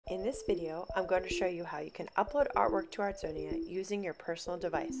In this video, I'm going to show you how you can upload artwork to Artsonia using your personal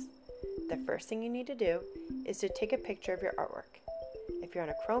device. The first thing you need to do is to take a picture of your artwork. If you're on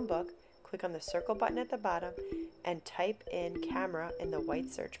a Chromebook, click on the circle button at the bottom and type in camera in the white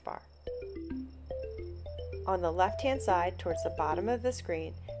search bar. On the left-hand side towards the bottom of the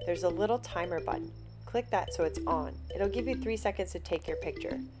screen, there's a little timer button. Click that so it's on. It'll give you 3 seconds to take your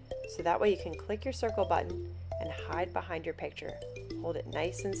picture. So that way you can click your circle button and hide behind your picture. Hold it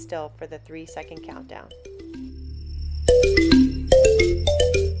nice and still for the 3-second countdown.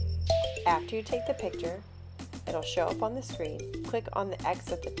 After you take the picture, it'll show up on the screen. Click on the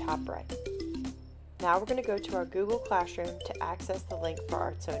X at the top right. Now we're going to go to our Google Classroom to access the link for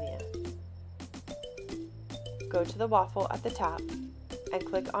Artsonia. Go to the waffle at the top and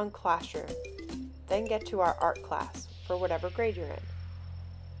click on Classroom. Then get to our art class for whatever grade you're in.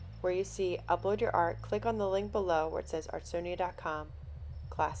 Where you see Upload Your Art, click on the link below where it says artsonia.com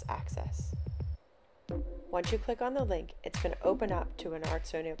Class Access. Once you click on the link, it's going to open up to an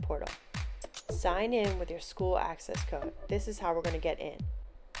Artsonia portal. Sign in with your school access code. This is how we're going to get in.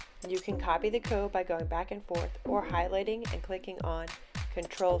 You can copy the code by going back and forth or highlighting and clicking on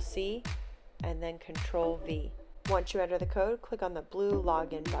Control-C and then Control-V. Once you enter the code, click on the blue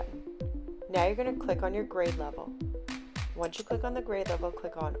Login button. Now you're going to click on your grade level. Once you click on the grade level,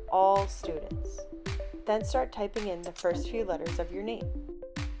 click on All Students. Then start typing in the first few letters of your name.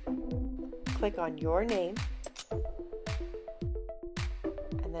 Click on your name,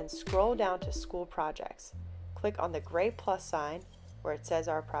 and then scroll down to School Projects. Click on the gray plus sign where it says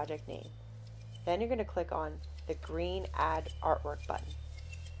our project name. Then you're going to click on the green Add Artwork button.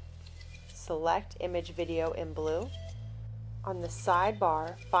 Select Image Video in blue. On the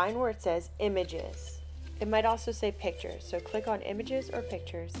sidebar, find where it says Images. It might also say Pictures, so click on Images or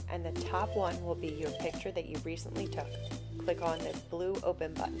Pictures, and the top one will be your picture that you recently took. Click on the blue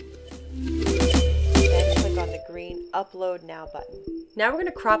Open button. Then click on the green Upload Now button. Now we're going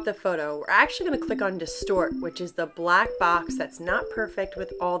to crop the photo. We're actually going to click on Distort, which is the black box that's not perfect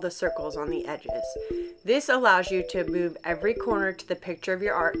with all the circles on the edges. This allows you to move every corner to the picture of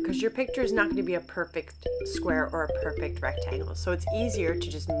your art because your picture is not going to be a perfect square or a perfect rectangle. So it's easier to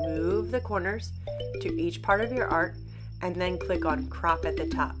just move the corners to each part of your art and then click on Crop at the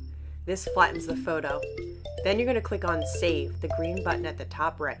top. This flattens the photo. Then you're going to click on Save, the green button at the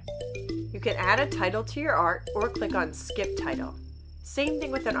top right. You can add a title to your art or click on Skip Title. Same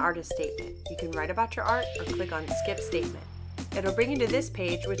thing with an artist statement. You can write about your art or click on Skip Statement. It'll bring you to this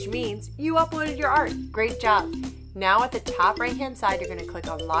page, which means you uploaded your art. Great job! Now at the top right hand side, you're going to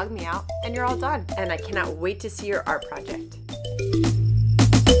click on Log Me Out and you're all done. And I cannot wait to see your art project.